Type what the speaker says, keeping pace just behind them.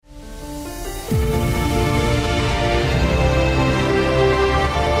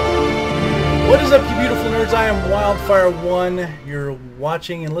am Wildfire1. You're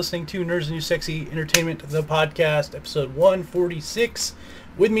watching and listening to Nerds and New Sexy Entertainment, the podcast, episode 146.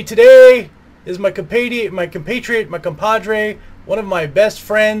 With me today is my compatriot, my compadre, one of my best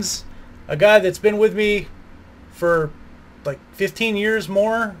friends, a guy that's been with me for like 15 years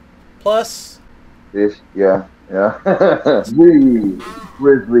more, plus. Yeah. Grizzly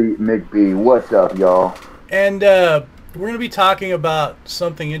McBee, what's up, y'all? And we're going to be talking about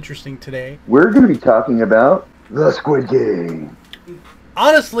something interesting today. We're going to be talking about the Squid Game.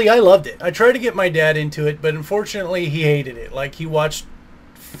 Honestly, I loved it. I tried to get my dad into it, but unfortunately he hated it. Like, he watched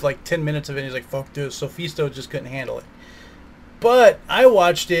like 10 minutes of it and he's like, fuck this. Sophisto just couldn't handle it. But I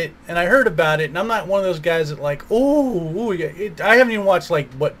watched it and I heard about it, and I'm not one of those guys that like, I haven't even watched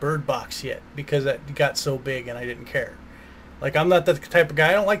like Bird Box yet because that got so big and I didn't care. Like, I'm not that type of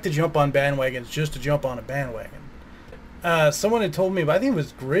guy. I don't like to jump on bandwagons just to jump on a bandwagon. Someone had told me, but I think it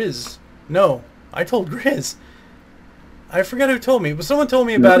was Grizz. No, I told Grizz. I forget who told me, but someone told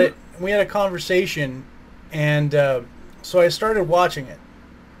me about it. And we had a conversation, and so I started watching it.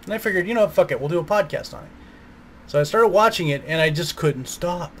 And I figured, fuck it, we'll do a podcast on it. So I started watching it, and I just couldn't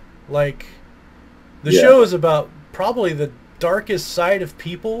stop. Like, the show is about probably the darkest side of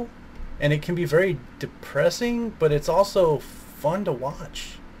people, and it can be very depressing, but it's also fun to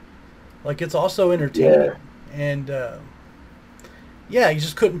watch. Like, it's also entertaining. Yeah. And, you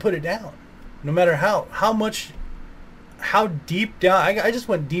just couldn't put it down. No matter how deep down, I just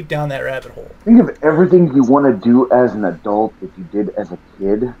went deep down that rabbit hole. Think of everything you want to do as an adult that you did as a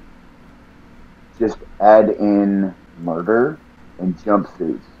kid. Just add in murder and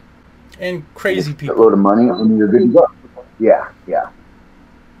jumpsuits. And crazy people. A load of money and you're good to go. Yeah.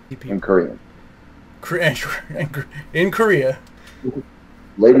 In Korean. In Korea.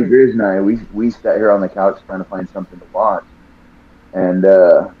 Lady Grizz and I, we sat here on the couch trying to find something to watch. And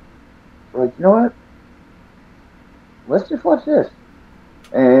we're like, you know what? Let's just watch this.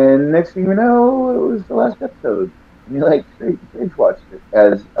 And next thing you know, it was the last episode. And you're like, straight binge watched it,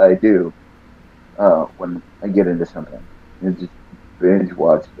 as I do when I get into something. And just binge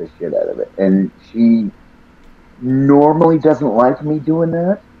watch the shit out of it. And she normally doesn't like me doing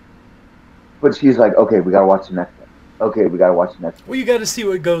that. But she's like, okay, we gotta watch the next one. Okay, we gotta watch the next one. Well, you gotta see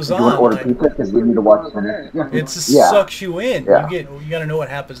what goes on. You want to order pizza because we need to watch the next one. It sucks you in. Yeah. You gotta know what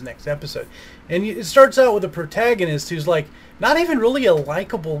happens next episode. And it starts out with a protagonist who's like not even really a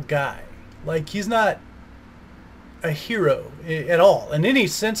likable guy. Like, he's not a hero at all in any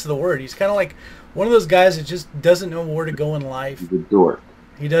sense of the word. He's kind of like one of those guys that just doesn't know where to go in life. He's a dork.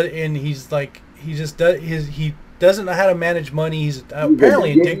 He does, and he's like he doesn't know how to manage money. He's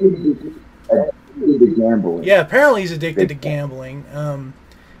apparently addicted to gambling. Yeah, apparently he's addicted to gambling.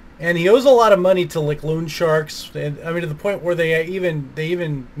 And he owes a lot of money to like loan sharks. And I mean, to the point where they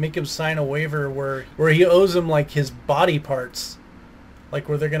even make him sign a waiver where he owes them like his body parts, like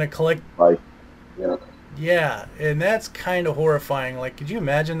where they're gonna collect. Yeah, and that's kind of horrifying. Like, could you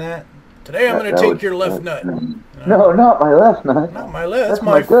imagine that? Today I'm gonna take your left nut. No, not my left nut. Not my left. That's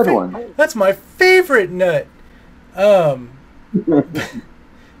my good one. That's my favorite nut.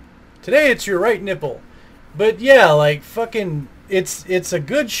 Today it's your right nipple. But yeah, like, fucking, it's a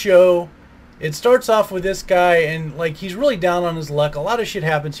good show. It starts off with this guy, and like, he's really down on his luck. A lot of shit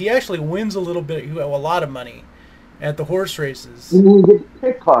happens. He actually wins a lot of money at the horse races. And he gets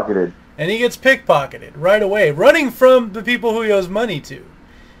pickpocketed. And he gets pickpocketed right away, running from the people who he owes money to.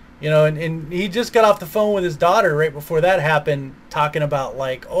 And he just got off the phone with his daughter right before that happened, talking about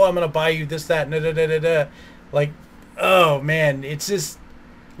like, oh, I'm gonna buy you this, that, and like, oh man, it's just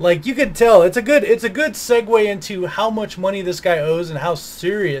like, you can tell it's a good segue into how much money this guy owes and how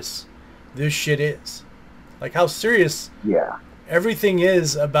serious this shit is, like how serious everything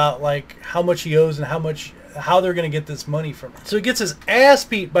is about, like how much he owes and how they're gonna get this money from him. So he gets his ass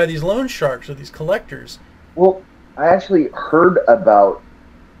beat by these loan sharks or these collectors. Well, I actually heard about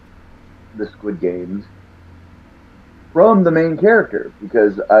the Squid Games from the main character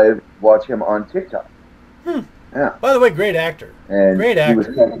because I watch him on TikTok. Yeah. By the way, great actor. And great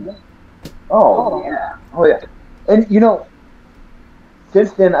actor. Oh yeah. And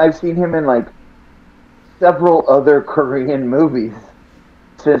since then I've seen him in like several other Korean movies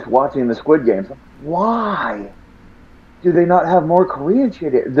since watching the Squid Games. Why do they not have more Korean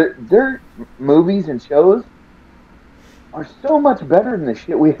shit? Their movies and shows are so much better than the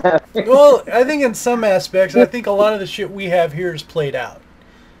shit we have. Well, I think in some aspects, I think a lot of the shit we have here is played out.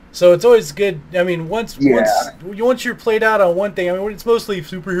 So it's always good. I mean, once you're played out on one thing, I mean, it's mostly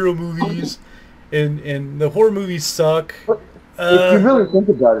superhero movies, and the horror movies suck. If you really think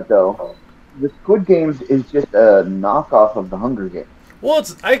about it, though, the Squid Games is just a knockoff of the Hunger Games. Well,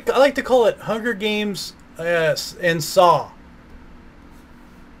 I like to call it Hunger Games Yes, and Saw.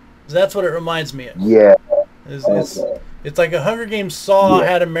 That's what it reminds me of. Yeah. It's like a Hunger Games Saw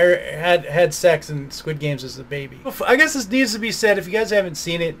had sex and Squid Games as a baby. I guess this needs to be said. If you guys haven't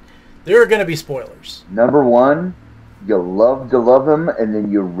seen it, there are going to be spoilers. Number one, you love to love him, and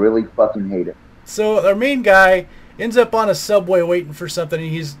then you really fucking hate him. So our main guy ends up on a subway waiting for something, and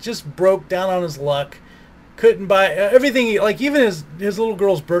he's just broke down on his luck. Couldn't buy everything. Like even his little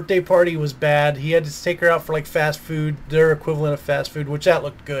girl's birthday party was bad. He had to take her out for like fast food, their equivalent of fast food, which that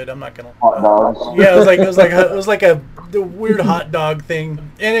looked good. I'm not gonna. Hot dogs. Yeah, it was like the weird hot dog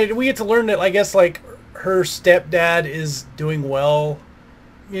thing, and we get to learn that I guess like her stepdad is doing well.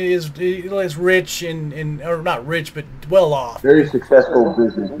 He is rich and or not rich, but well off. Very successful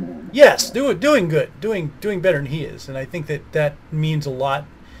businessman. Yes, doing good, doing better than he is, and I think that means a lot.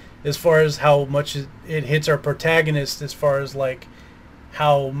 As far as how much it hits our protagonist, as far as like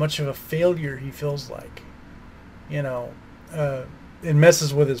how much of a failure he feels like, it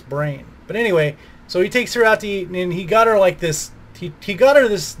messes with his brain. But anyway, so he takes her out to eat, and he got her like this. He got her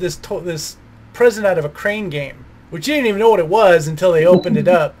this present out of a crane game, which she didn't even know what it was until they opened it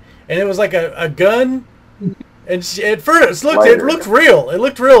up, and it was like a gun. And at first it looked real. It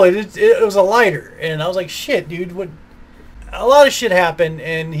looked real. It was a lighter, and I was like, shit, dude, what? A lot of shit happened,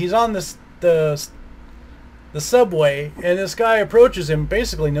 and he's on the subway, and this guy approaches him,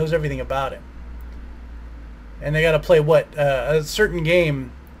 basically knows everything about him, and they got to play a certain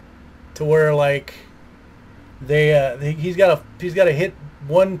game, to where like he's got to hit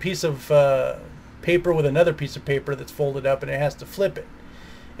one piece of paper with another piece of paper that's folded up, and it has to flip it,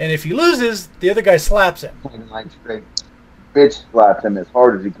 and if he loses, the other guy slaps him. Bitch slaps him as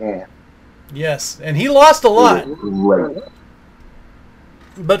hard as he can. Yes, and he lost a lot. Right.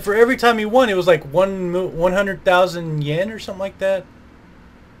 But for every time he won, it was like 100,000 yen or something like that,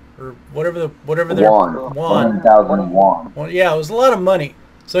 or whatever their won. 1,000 won. Well, yeah, it was a lot of money.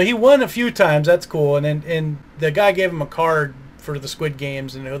 So he won a few times. That's cool. And the guy gave him a card for the Squid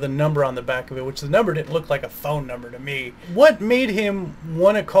Games and the number on the back of it, which the number didn't look like a phone number to me. What made him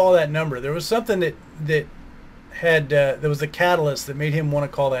want to call that number? There was something that there was the catalyst that made him want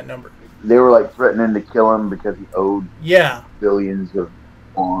to call that number. They were like threatening to kill him because he owed billions of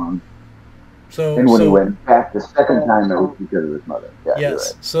won. And when he went back the second time, it was because of his mother. Yeah,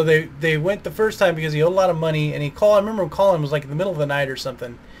 yes. Right. So they went the first time because he owed a lot of money, and I remember him calling him, it was like in the middle of the night or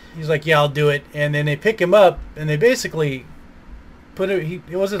something. He's like, yeah, I'll do it. And then they pick him up, and they basically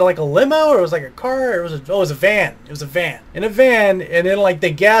was it like a limo, or it was like a car, or it was a van. It was a van. In a van, and then like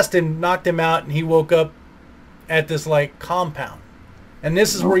they gassed him, knocked him out, and he woke up at this like compound. And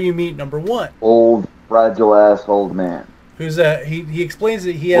this is where you meet number one. Old, fragile ass old man. Who's he explains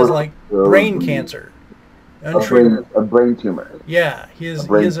that he has like brain cancer. A brain tumor. Yeah, he has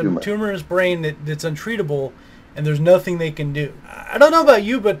a tumor in his brain that's untreatable, and there's nothing they can do. I don't know about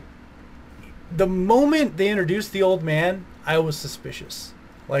you, but the moment they introduced the old man, I was suspicious.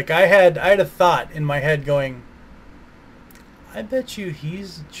 Like I had a thought in my head going, I bet you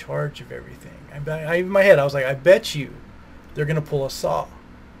he's in charge of everything. In my head I was like, I bet you they're gonna pull a Saw.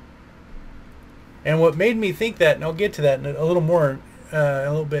 And what made me think that, and I'll get to that in a little more, a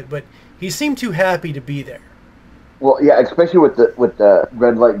little bit, but he seemed too happy to be there. Well, yeah, especially with the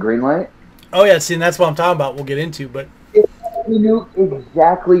red light, green light. Oh yeah, see, and that's what I'm talking about. We'll get into, but he knew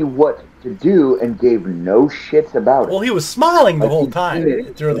exactly what to do and gave no shits about it. Well, he was smiling the whole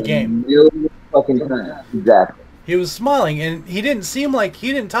time through the game. Fucking times. Exactly. He was smiling, and he didn't seem like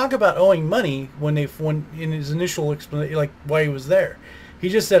he didn't talk about owing money when in his initial explanation, like why he was there. He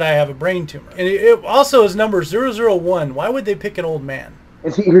just said, I have a brain tumor. And it also is number 001. Why would they pick an old man?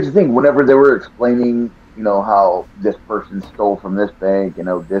 And see, here's the thing. Whenever they were explaining, how this person stole from this bank and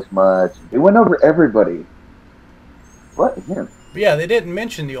owed this much, they went over everybody. But him. But yeah, they didn't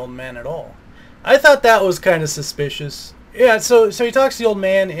mention the old man at all. I thought that was kind of suspicious. Yeah, so he talks to the old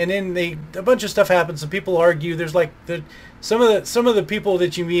man, and then a bunch of stuff happens. Some people argue. There's like some of the people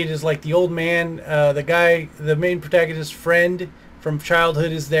that you meet is like the old man, the guy, the main protagonist's friend from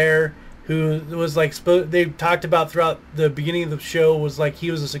childhood is there, who was like they talked about throughout the beginning of the show was like he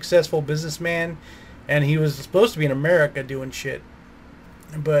was a successful businessman, and he was supposed to be in America doing shit,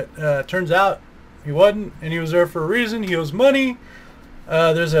 but turns out he wasn't, and he was there for a reason. He owes money.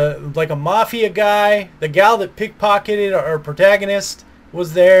 There's a mafia guy. The gal that pickpocketed our protagonist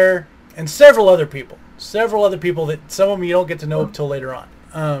was there, and several other people that some of them you don't get to know until later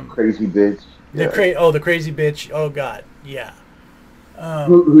on. Crazy bitch. The crazy bitch. Oh God, yeah.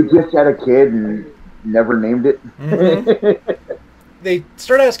 Who just had a kid and never named it. They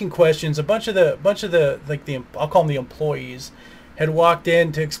start asking questions. A bunch of the I'll call them the employees, had walked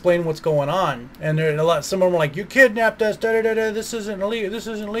in to explain what's going on, and there a lot. Some of them were like, "You kidnapped us. Da, da, da, da, this isn't illegal. This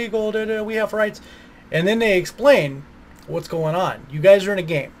isn't legal. Da, da, we have rights." And then they explain what's going on. You guys are in a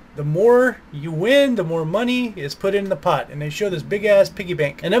game. The more you win, the more money is put in the pot, and they show this big ass piggy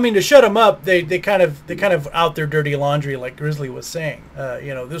bank. And I mean, to shut them up, they kind of out their dirty laundry, like Grizzly was saying.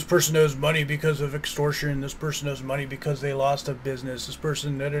 You know, this person owes money because of extortion. This person owes money because they lost a business. This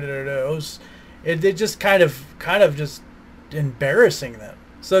person owes. It just kind of just embarrassing them.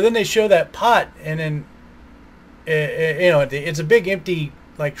 So then they show that pot, and then you know, it's a big empty,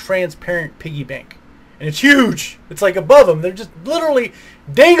 like, transparent piggy bank. And it's huge. It's like above them. They're just literally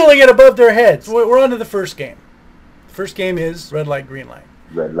dangling it above their heads. We're on to the first game. The first game is Red Light, Green Light.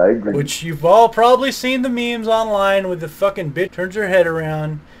 Red light, green. Which you've all probably seen the memes online with the fucking bitch turns her head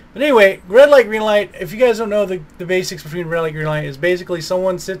around. But anyway, Red Light, Green Light, if you guys don't know the basics between Red Light, Green Light, is basically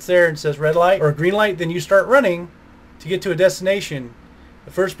someone sits there and says red light or green light, then you start running to get to a destination.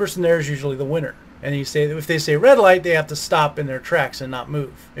 The first person there is usually the winner. And you say, if they say red light, they have to stop in their tracks and not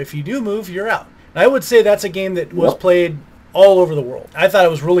move. If you do move, you're out. I would say that's a game that was played all over the world. I thought it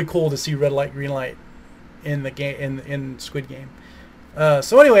was really cool to see Red Light, Green Light in the game in Squid Game.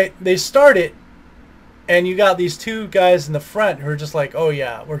 So anyway, they start it, and you got these two guys in the front who are just like, "Oh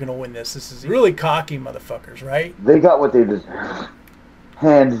yeah, we're gonna win this. This is really cocky motherfuckers, right?" They got what they deserve,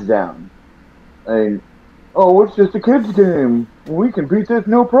 hands down. I mean, oh, it's just a kids' game. We can beat this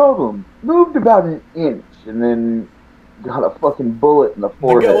no problem. Moved about an inch, and then got a fucking bullet in the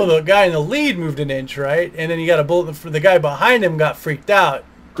forehead. The guy in the lead moved an inch, right? And then you got a bullet for the guy behind him got freaked out.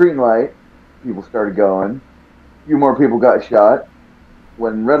 Green light, people started going. A few more people got shot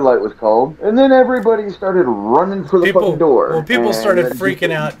when red light was called. And then everybody started running for the fucking door. Well, people started freaking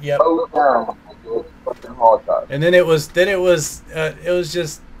out. Yep. And then it was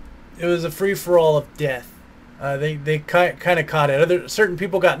a free-for-all of death. They kind of caught it. Certain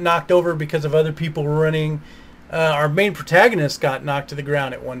people got knocked over because of other people running. Our main protagonist got knocked to the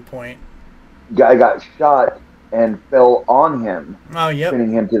ground at one point. Guy got shot and fell on him,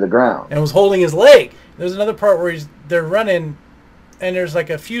 pinning him to the ground. And was holding his leg. There's another part where they're running, and there's like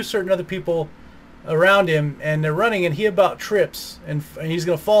a few certain other people around him, and they're running, and he about trips, and he's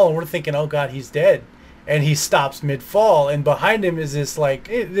going to fall, and we're thinking, oh God, he's dead. And he stops mid-fall, and behind him is this, like,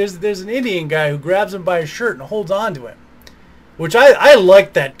 there's an Indian guy who grabs him by his shirt and holds on to him. Which I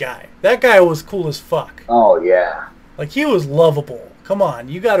liked that guy. That guy was cool as fuck. Oh, yeah. Like, he was lovable. Come on,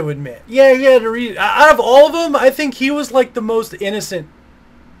 you got to admit. Yeah, he had to read. Out of all of them, I think he was like the most innocent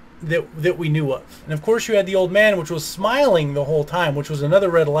that we knew of. And of course, you had the old man, which was smiling the whole time, which was another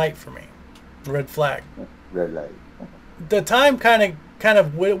red light for me. Red flag. Red light. The time kind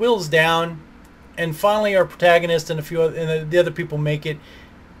of whittles down, and finally our protagonist and the other people make it.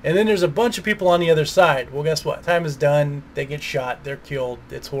 And then there's a bunch of people on the other side. Well, guess what? Time is done. They get shot. They're killed.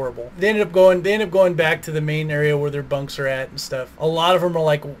 It's horrible. They end up going back to the main area where their bunks are at and stuff. A lot of them are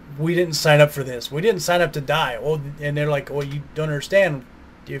like, "We didn't sign up for this. We didn't sign up to die." Well, and they're like, "Well, you don't understand.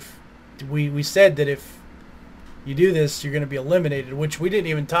 If we said that if you do this, you're going to be eliminated," which we didn't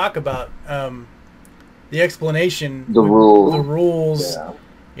even talk about. The explanation, the rules, yeah.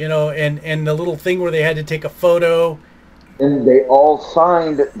 You know, and the little thing where they had to take a photo. And they all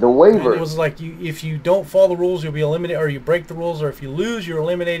signed the waiver. And it was like, if you don't follow the rules, you'll be eliminated, or you break the rules, or if you lose, you're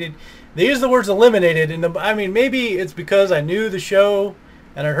eliminated. They use the words eliminated, and I mean, maybe it's because I knew the show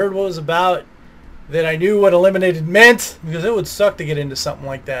and I heard what it was about that I knew what eliminated meant, because it would suck to get into something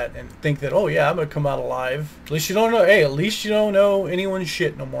like that and think that, oh yeah, I'm gonna come out alive. At least you don't know. Hey, at least you don't know anyone's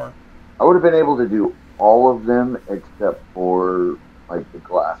shit no more. I would have been able to do all of them except for like the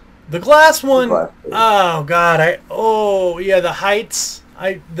glass. The glass one, oh God, the heights.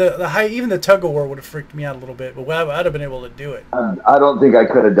 The height, even the tug of war would have freaked me out a little bit, but I'd have been able to do it. I don't think I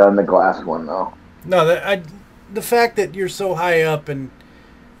could have done the glass one though. No, the fact that you're so high up and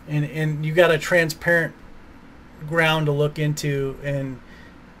you got a transparent ground to look into, and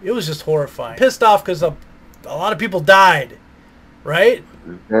it was just horrifying. Pissed off because a lot of people died, right?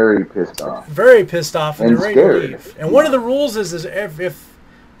 Very pissed off. Very pissed off, and they're ready to scared. leave. And one of the rules is if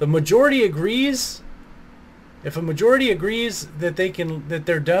the majority agrees, if a majority agrees that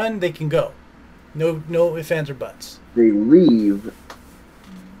they're done, they can go. No ifs, ands, or buts. They leave.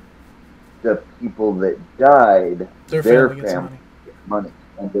 The people that died, their family gets money,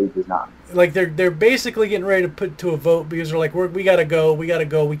 and they did not. Like they're basically getting ready to put to a vote because they're like, we gotta go,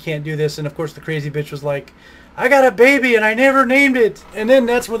 we can't do this. And of course, the crazy bitch was like, I got a baby and I never named it. And then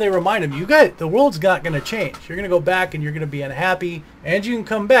that's when they remind him, the world's not going to change. You're going to go back and you're going to be unhappy and you can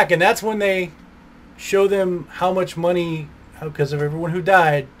come back. And that's when they show them how much money, because of everyone who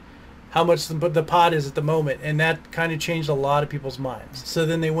died, how much the pot is at the moment, and that kind of changed a lot of people's minds. So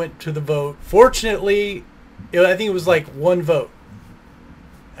then they went to the vote. Fortunately, I think it was like one vote.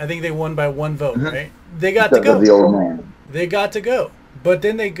 I think they won by one vote, right? They got to go. The old man. They got to go, but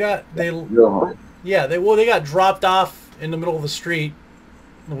then they got they got dropped off in the middle of the street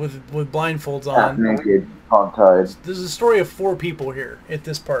with blindfolds Half on. naked, hog-tied. There's a story of 4 people here at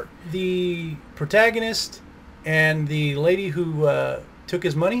this part: the protagonist and the lady who took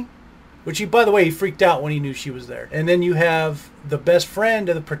his money, which he, by the way, he freaked out when he knew she was there. And then you have the best friend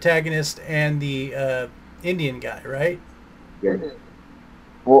of the protagonist and the Indian guy, right? Yeah.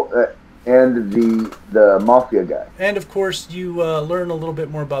 Well, and the mafia guy. And of course, you learn a little bit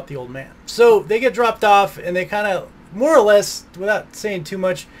more about the old man. So they get dropped off, and they kind of, more or less, without saying too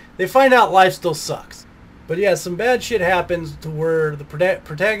much, they find out life still sucks. But yeah, some bad shit happens to where the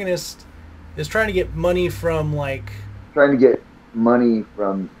protagonist is trying to get money from, like... Trying to get money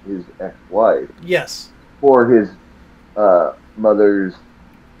from his ex-wife. Yes. For his mother's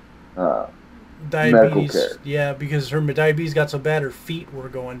diabetes. medical care. Yeah, because her diabetes got so bad, her feet were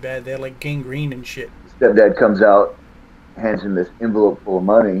going bad. They had, like, gangrene and shit. Stepdad comes out, hands him this envelope full of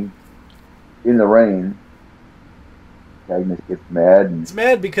money in the rain. Agnes gets mad. It's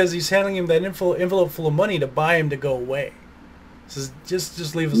mad because he's handing him that envelope full of money to buy him to go away. Says,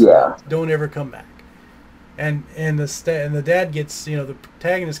 just leave us alone. Don't ever come back. And the dad gets, the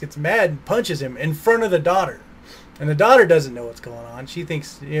protagonist gets mad and punches him in front of the daughter. And the daughter doesn't know what's going on. She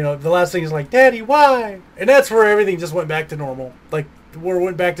thinks, the last thing is like, Daddy, why? And that's where everything just went back to normal. Like,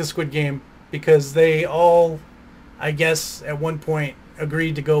 went back to Squid Game because they all, I guess, at one point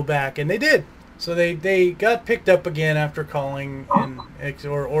agreed to go back. And they did. So they got picked up again after calling,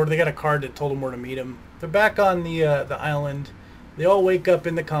 or they got a card that told them where to meet him. They're back on the island. They all wake up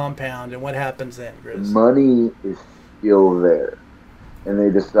in the compound, and what happens then, Grizz? Money is still there. And they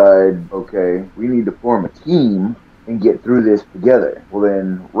decide, okay, we need to form a team and get through this together. Well,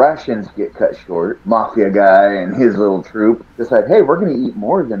 then rations get cut short. Mafia guy and his little troop decide, hey, we're going to eat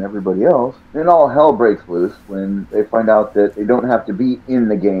more than everybody else. Then all hell breaks loose when they find out that they don't have to be in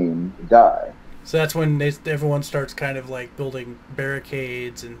the game to die. So that's when everyone starts kind of like building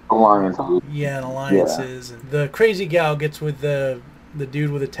barricades and alliances. Yeah, and alliances. Yeah. And the crazy gal gets with the dude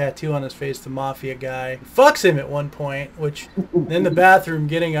with a tattoo on his face, the mafia guy, fucks him at one point. Which in the bathroom,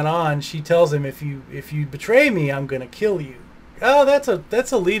 getting it on, she tells him, "If you betray me, I'm gonna kill you." Oh, that's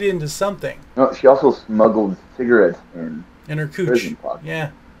a lead into something. No, she also smuggled cigarettes in her cooch.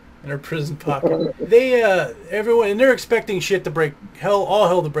 Yeah. In her prison pocket. They're expecting shit to break all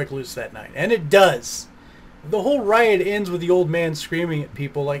hell to break loose that night, and it does. The whole riot ends with the old man screaming at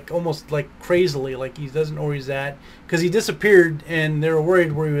people, like almost like crazily, like he doesn't know where he's at, because he disappeared, and they were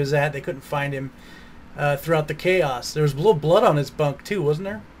worried where he was at. They couldn't find him throughout the chaos. There was a little blood on his bunk too, wasn't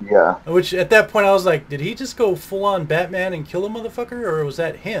there? Yeah. Which at that point I was like, did he just go full on Batman and kill a motherfucker, or was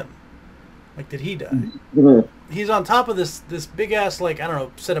that him? Like, did he die? Mm-hmm. He's on top of this big ass, like, I don't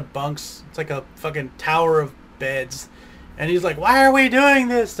know, set of bunks. It's like a fucking tower of beds. And he's like, why are we doing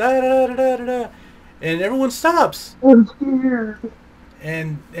this? Da, da, da, da, da, da. And everyone stops. I'm scared.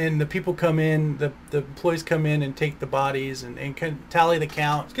 And the people come in, the employees come in and take the bodies and can tally the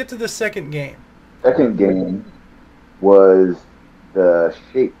count. Let's get to the second game. Second game was the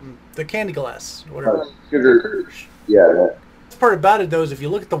shape. The candy glass. Whatever. Sugar. Yeah, part about it though is if you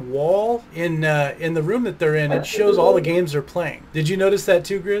look at the wall in the room that they're in, it shows all the games they're playing. Did you notice that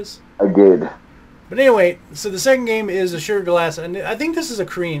too, Grizz? I did. But anyway, so the second game is a sugar glass, and I think this is a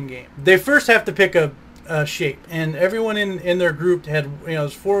Korean game. They first have to pick a shape, and everyone in their group had,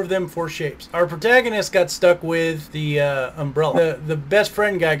 there's 4 of them, 4 shapes. Our protagonist got stuck with the umbrella. The best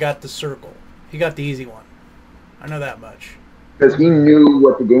friend guy got the circle. He got the easy one. I know that much. Because he knew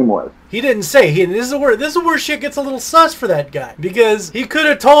what the game was. He didn't say. This is where shit gets a little sus for that guy. Because he could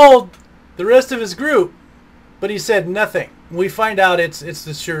have told the rest of his group, but he said nothing. We find out it's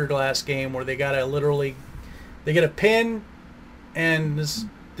the sugar glass game where they get a pin and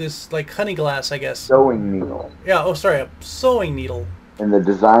this like honey glass, I guess. Sewing needle. Yeah, a sewing needle. And the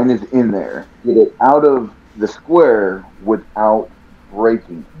design is in there. Get it out of the square without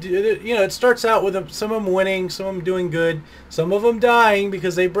breaking. It starts out with some of them winning, some of them doing good, some of them dying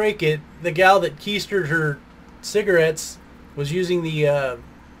because they break it. The gal that keistered her cigarettes was using the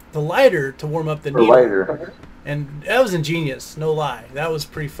lighter to warm up the needle. Lighter. And that was ingenious, no lie. That was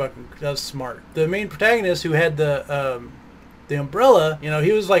that was smart. The main protagonist who had the umbrella,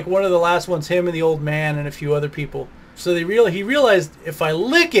 he was like one of the last ones, him and the old man and a few other people. So he realized if I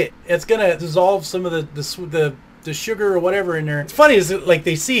lick it, it's gonna dissolve some of the sugar or whatever in there. It's funny is that, like,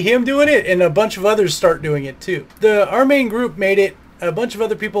 they see him doing it and a bunch of others start doing it too. Our main group made it a bunch of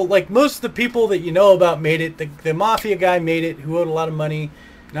other people, like most of the people that you know about made it. The mafia guy made it, who owed a lot of money.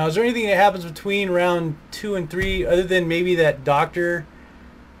 Now, is there anything that happens between round 2 and 3 other than maybe that doctor?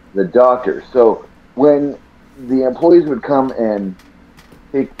 The doctor. So when the employees would come and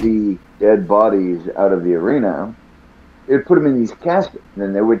take the dead bodies out of the arena, they would put them in these caskets. And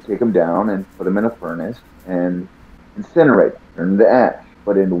then they would take them down and put them in a furnace and incinerate them, turn them to ash.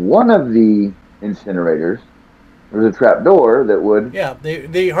 But in one of the incinerators, there was a trap door that would... Yeah,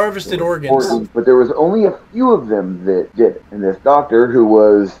 they harvested organs. But there was only a few of them that did it. And this doctor, who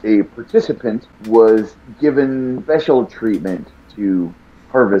was a participant, was given special treatment to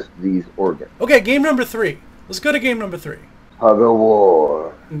harvest these organs. Okay, game number 3. Let's go to game number 3. Tug of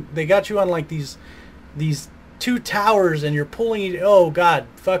war. They got you on like these 2 towers and you're pulling it. Oh, God,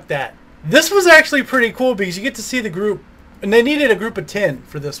 fuck that. This was actually pretty cool because you get to see the group. And they needed a group of 10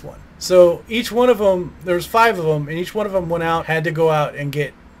 for this one. So each one of them, there was 5 of them, and each one of them had to go out and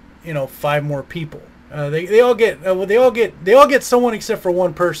get, 5 more people. They all get someone except for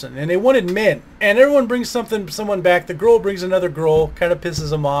one person, and they wanted men. And everyone brings someone back. The girl brings another girl, kind of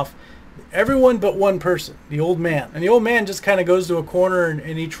pisses them off. Everyone but one person, the old man. And the old man just kind of goes to a corner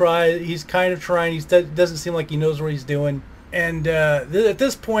and he's kind of trying. He doesn't seem like he knows what he's doing. And at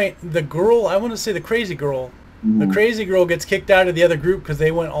this point, the girl, I want to say the crazy girl, the crazy girl gets kicked out of the other group because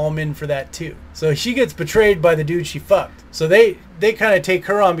they went all men for that too. So she gets betrayed by the dude she fucked. So they kind of take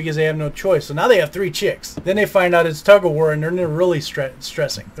her on because they have no choice. So now they have 3 chicks. Then they find out it's tug of war and they're really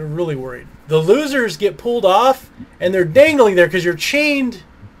stressing. They're really worried. The losers get pulled off and they're dangling there because you're chained.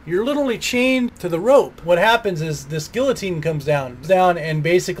 You're literally chained to the rope. What happens is this guillotine comes down and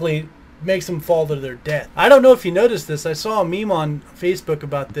basically makes them fall to their death. I don't know if you noticed this. I saw a meme on Facebook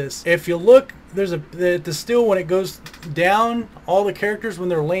about this. If you look, there's the still when it goes down, all the characters when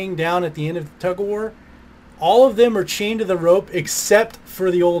they're laying down at the end of the tug of war, all of them are chained to the rope except for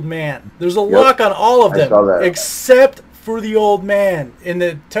the old man. There's a lock on all of them except for the old man. In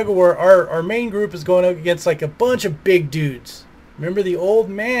the tug of war, our main group is going up against like a bunch of big dudes. Remember, the old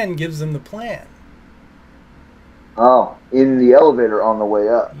man gives them the plan. Oh, in the elevator on the way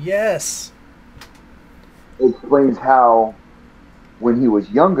up. Yes. It explains how, when he was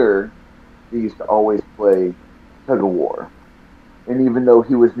younger, he used to always play tug of war. And even though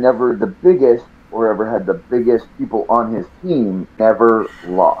he was never the biggest or ever had the biggest people on his team, never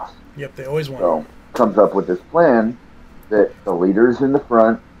lost. Yep, they always won. So, comes up with this plan that the leader's in the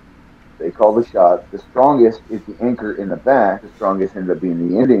front, they call the shots. The strongest is the anchor in the back. The strongest ended up being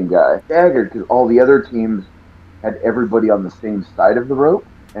the Indian guy. Staggered because all the other teams had everybody on the same side of the rope,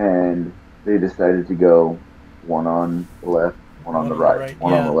 and they decided to go one on the left, one on the right,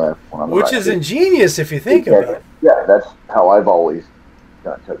 one on the left, one on the right. Which is ingenious if you think about it. Yeah, that's how I've always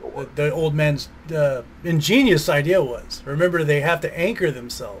done tug of war. The old man's ingenious idea was, remember, they have to anchor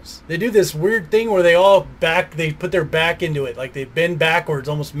themselves. They do this weird thing where they put their back into it, like they bend backwards,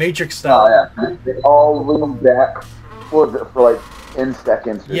 almost Matrix style. Oh, yeah. They all lean back for like 10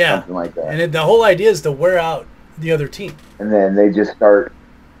 seconds or something like that. And the whole idea is to wear out the other team. And then they just start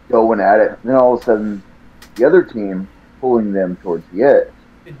going at it. And then all of a sudden, the other team pulling them towards the edge.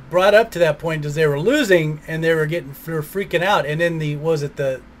 It brought up to that point because they were losing and they were freaking out. And then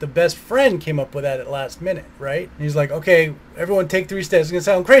the best friend came up with that at last minute, right? And he's like, okay, everyone take 3 steps. It's going to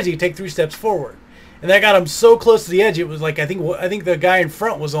sound crazy. You take 3 steps forward. And that got him so close to the edge. It was like, I think the guy in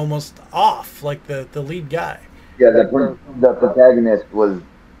front was almost off, like the lead guy. Yeah, the protagonist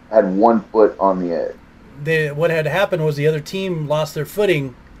had 1 foot on the edge. What had happened was the other team lost their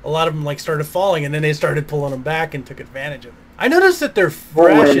footing. A lot of them started falling, and then they started pulling them back and took advantage of it. I noticed that their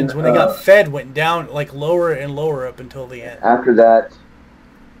rations, when they got fed, went down lower and lower up until the end. After that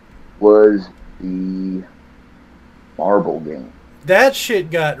was the marble game. That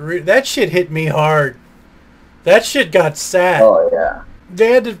shit hit me hard. That shit got sad. Oh yeah.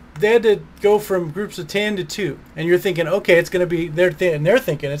 They had to go from groups of 10 to 2, and you're thinking, okay, it's gonna be they're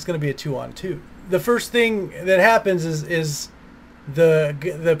thinking it's gonna be a 2-on-2. The first thing that happens is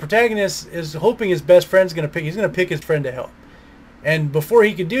the protagonist is hoping his best friend's gonna pick his friend to help, and before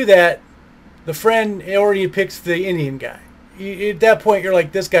he can do that, the friend already picks the Indian guy. At that point, you're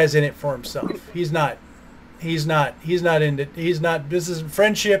like, this guy's in it for himself. He's not. This is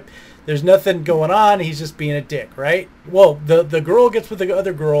friendship. There's nothing going on. He's just being a dick, right? Well, the girl gets with the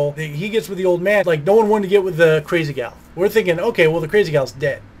other girl. He gets with the old man. Like, no one wanted to get with the crazy gal. We're thinking, okay, well, the crazy gal's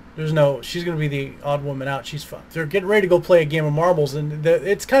dead. She's going to be the odd woman out. She's fucked. They're getting ready to go play a game of marbles, and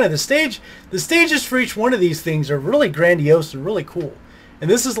it's kind of the stage. The stages for each one of these things are really grandiose and really cool. And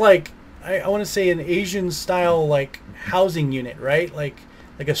this is like, I want to say an Asian style, like, housing unit, right? Like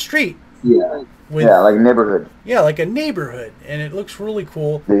a street. Yeah. With, Yeah, like neighborhood. yeah, like a neighborhood, and it looks really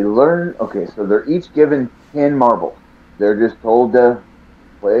cool. They learn. Okay, so they're each given 10 marbles. They're just told to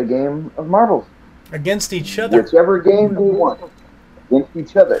play a game of marbles. Against each other. Whichever game they want. Against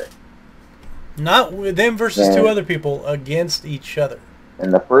each other. Not with them versus two other people, against each other.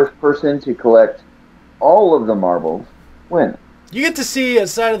 And the first person to collect all of the marbles wins. You get to see a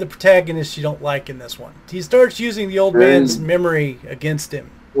side of the protagonist you don't like in this one. He starts using the old man's memory against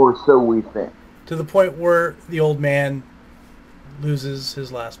him. Or so we think. To the point where the old man loses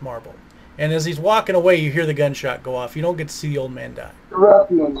his last marble. And as he's walking away, you hear the gunshot go off. You don't get to see the old man die. Throughout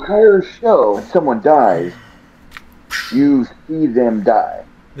the entire show, when someone dies, you see them die.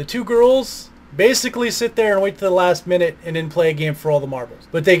 The two girls basically sit there and wait to the last minute and then play a game for all the marbles.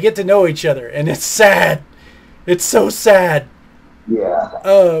 But they get to know each other, and it's sad. It's so sad.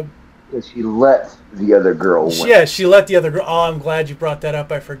 Yeah. Because she lets the other girl win. Yeah, she let the other girl... Oh, I'm glad you brought that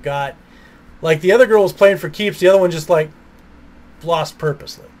up. I forgot. Like, the other girl was playing for keeps. The other one just, like, lost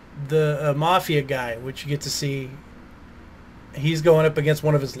purposely. The mafia guy, which you get to see, he's going up against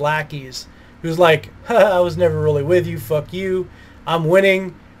one of his lackeys, who's like, I was never really with you. Fuck you. I'm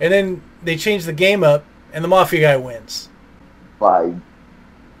winning. And then they change the game up, and the mafia guy wins. By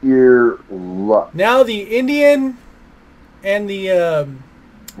sheer luck. Now the Indian and the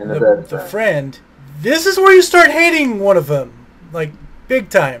friend, this is where you start hating one of them, like big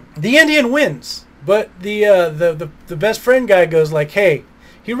time. The Indian wins, but the best friend guy goes like, hey,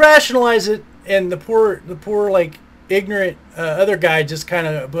 he rationalizes it, and the poor like ignorant other guy just kind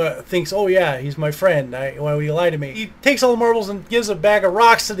of thinks, oh yeah, he's my friend. Why would he lie to me? He takes all the marbles and gives a bag of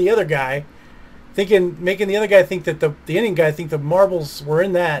rocks to the other guy, making the other guy think that the Indian guy think the marbles were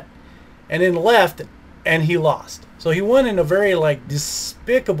in that, and then left, and he lost. So he won in a very like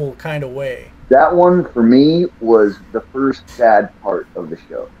despicable kind of way. That one for me was the first sad part of the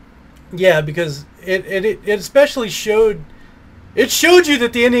show. Yeah, because it especially showed you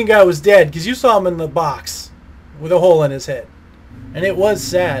that the Indian guy was dead, because you saw him in the box with a hole in his head. And it was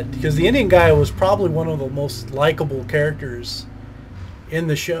sad, because the Indian guy was probably one of the most likable characters in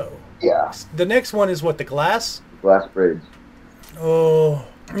the show. Yeah. The next one is what, the Glass? Glass Bridge. Oh,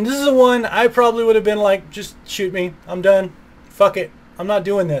 and this is the one I probably would have been like, just shoot me. I'm done. Fuck it. I'm not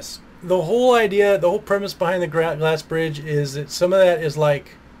doing this. The whole idea, the whole premise behind the Glass Bridge is that some of that is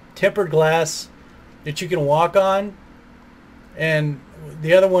like tempered glass that you can walk on, and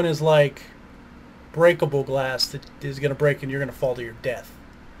the other one is like breakable glass that is going to break and you're going to fall to your death.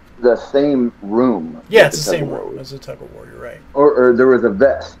 The same room. Yeah, it's the same room as the tug of war, you're right. Or there was a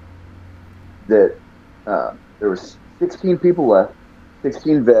vest that there was 16 people left,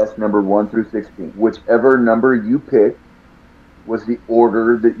 16 vests, number 1 through 16. Whichever number you picked was the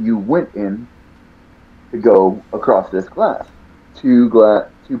order that you went in to go across this glass. Two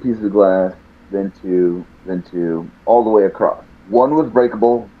pieces of glass, then two, all the way across. One was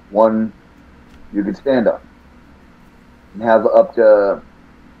breakable, one you could stand on. And have up to,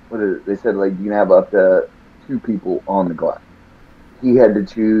 they said, like, you can have up to 2 people on the glass. He had to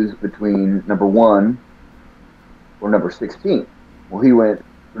choose between number 1 or number 16. Well, he went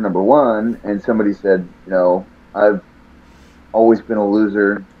for number 1, and somebody said, I've always been a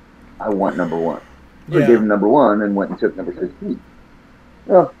loser. I want number 1. So he gave him number 1 and went and took number 16.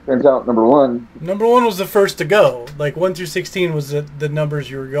 Well, turns out number 1 was the first to go. Like 1 through 16 was the numbers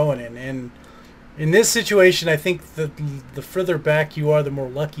you were going in. And in this situation, I think the further back you are, the more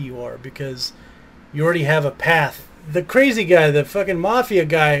lucky you are, because you already have a path. The crazy guy, the fucking mafia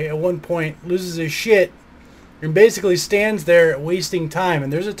guy, at one point loses his shit and basically stands there wasting time.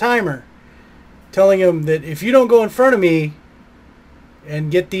 And there's a timer telling him that if you don't go in front of me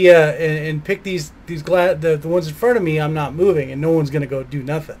and get the and pick the ones in front of me, I'm not moving, and no one's gonna go do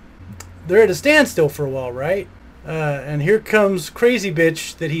nothing. They're at a standstill for a while, right? And here comes crazy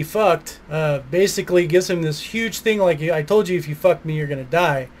bitch that he fucked. Basically gives him this huge thing, like, I told you, if you fuck me, you're gonna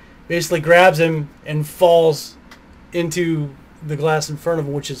die. Basically grabs him and falls into the glass in front of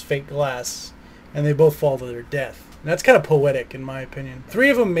him, which is fake glass, and they both fall to their death. And that's kind of poetic, in my opinion. 3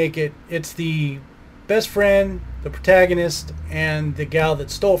 of them make it. It's the best friend, the protagonist, and the gal that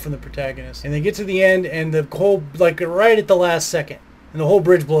stole from the protagonist. And they get to the end, and the whole, like, right at the last second, and the whole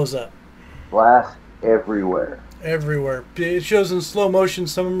bridge blows up. Glass everywhere. Everywhere. It shows in slow motion.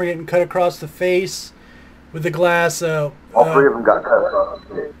 Some of them are getting cut across the face with the glass. All 3 of them got cut across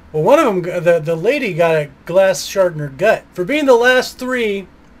the face. Well, one of them, the lady, got a glass shard in her gut. For being the last 3,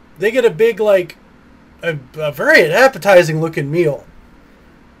 they get a big, like, a very appetizing looking meal.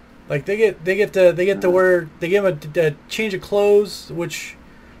 Like they get to wear, they give them a change of clothes, which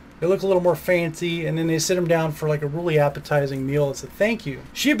It looks a little more fancy, and then they sit him down for like a really appetizing meal as a thank you.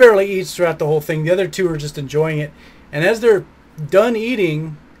 She barely eats throughout the whole thing. The other two are just enjoying it. And as they're done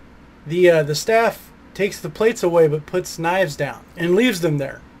eating, the staff takes the plates away but puts knives down and leaves them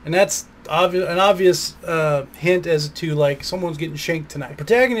there. And that's an obvious hint as to like someone's getting shanked tonight. The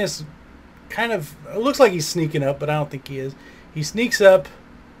protagonist kind of, it looks like he's sneaking up, but I don't think he is. He sneaks up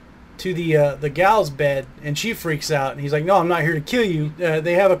to the gal's bed, and she freaks out, and he's like, no, I'm not here to kill you.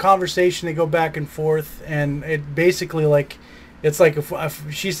 They have a conversation, they go back and forth, and it basically like, it's like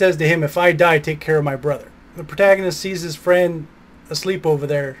if she says to him, if I die, take care of my brother. The protagonist sees his friend asleep over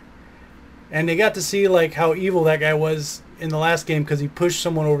there, and they got to see like how evil that guy was in the last game because he pushed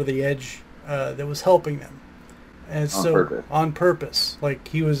someone over the edge that was helping them. And on purpose, like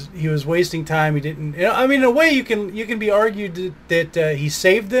he was wasting time. He didn't. I mean, in a way, you can be argued that he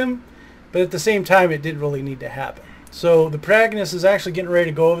saved them, but at the same time, it didn't really need to happen. So the protagonist is actually getting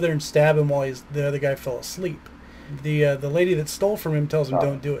ready to go over there and stab him while the other guy fell asleep. The lady that stole from him tells him,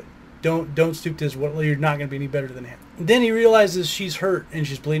 "Don't do it. Don't stoop to his. You're not going to be any better than him." Then he realizes she's hurt and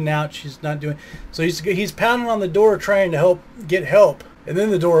she's bleeding out. She's not doing. So he's pounding on the door trying to get help, and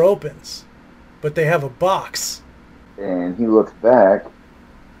then the door opens, but they have a box. And he looks back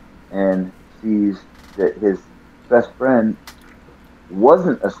and sees that his best friend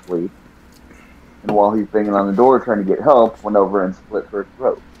wasn't asleep, and while he's banging on the door trying to get help, went over and slit her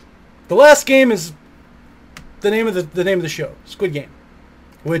throat. The last game is the name of the show, Squid Game,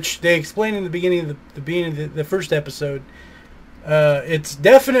 which they explain in the beginning of the first episode. It's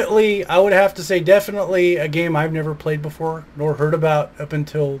definitely, I would have to say, definitely a game I've never played before nor heard about up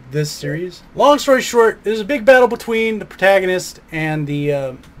until this series. Long story short, there's a big battle between the protagonist and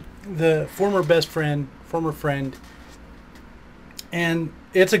the former friend, and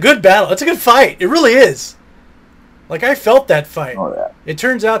it's a good battle. It's a good fight. It really is. Like, I felt that fight. Oh, yeah. It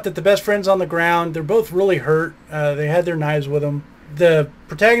turns out that the best friend's on the ground. They're both really hurt. They had their knives with them. The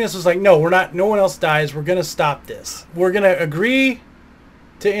protagonist was like, no, we're not, no one else dies. We're going to stop this. We're going to agree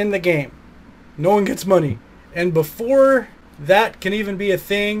to end the game. No one gets money. And before that can even be a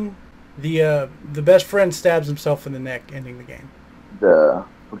thing, the best friend stabs himself in the neck, ending the game. The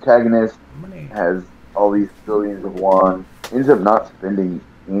protagonist has all these billions of won, ends up not spending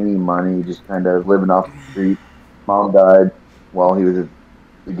any money, just kind of living off the street. Mom died while he was at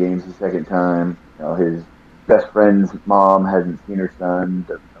the games the second time. You know, his best friend's mom hasn't seen her son,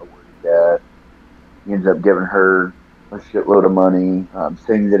 doesn't know where he's at. He ends up giving her a shitload of money,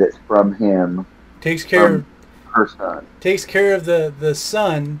 saying that it's from him. Takes care of her son. Takes care of the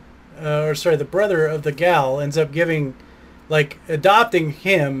son, the brother of the gal. Ends up adopting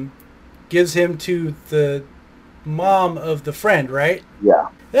him, gives him to the mom of the friend, right? Yeah.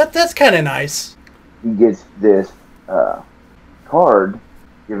 That's kind of nice. He gets this card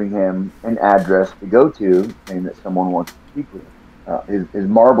giving him an address to go to, saying that someone wants to speak with him. His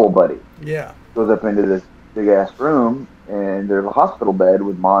marble buddy. Yeah. Goes up into this big ass room, and there's a hospital bed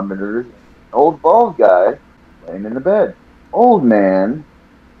with monitors. An old bald guy laying in the bed. Old man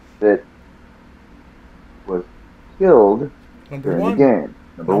that was killed during the game.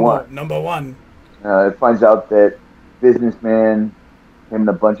 Number one. It finds out that businessman, him and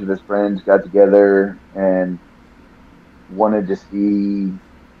a bunch of his friends got together and wanted to see,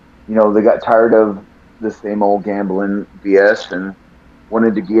 they got tired of the same old gambling BS and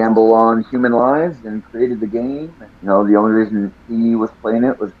wanted to gamble on human lives and created the game. The only reason he was playing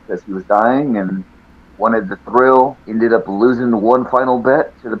it was because he was dying and wanted the thrill. Ended up losing one final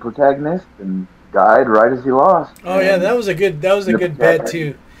bet to the protagonist and died right as he lost. Oh yeah, that was a good bet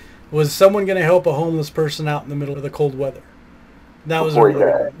too. Was someone going to help a homeless person out in the middle of the cold weather? That was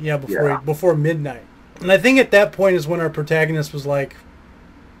before midnight. And I think at that point is when our protagonist was like,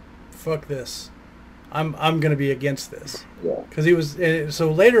 "Fuck this, I'm going to be against this." Yeah. Because he was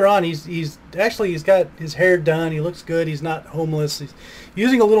so later on he's got his hair done. He looks good. He's not homeless. He's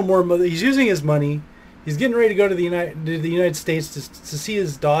using a little more. He's using his money. He's getting ready to go to the United States to see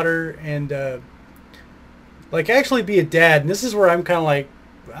his daughter and actually be a dad. And this is where I'm kind of like,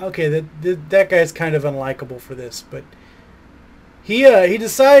 okay, that guy's kind of unlikable for this, but. He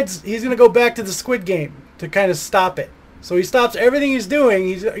decides he's going to go back to the Squid Game to kind of stop it. So he stops everything he's doing.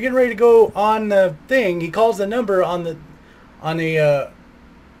 He's getting ready to go on the thing. He calls the number on the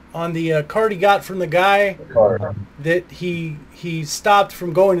card he got from the guy that he stopped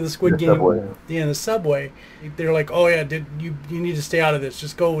from going to the Squid Game. In the subway. They're like, "Oh yeah, you need to stay out of this.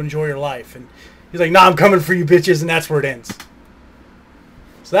 Just go enjoy your life." And he's like, "Nah, I'm coming for you bitches," and that's where it ends.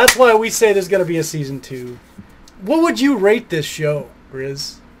 So that's why we say there's going to be a season 2. What would you rate this show,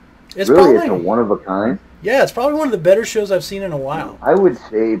 Riz? It's a one of a kind. Yeah, it's probably one of the better shows I've seen in a while. I would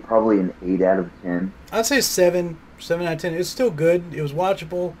say probably an 8 out of 10. I'd say 7 out of 10. It's still good. It was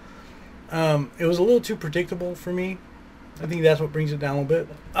watchable. It was a little too predictable for me. I think that's what brings it down a little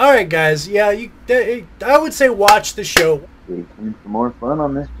bit. All right, guys. Yeah, I would say watch the show. Stay tuned for more fun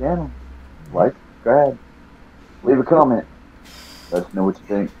on this channel. Like, subscribe, leave a comment. Let us know what you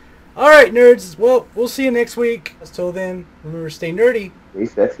think. All right, nerds. Well, we'll see you next week. Until then, remember, stay nerdy. Stay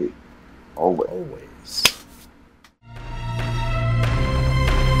sexy. Always. Always.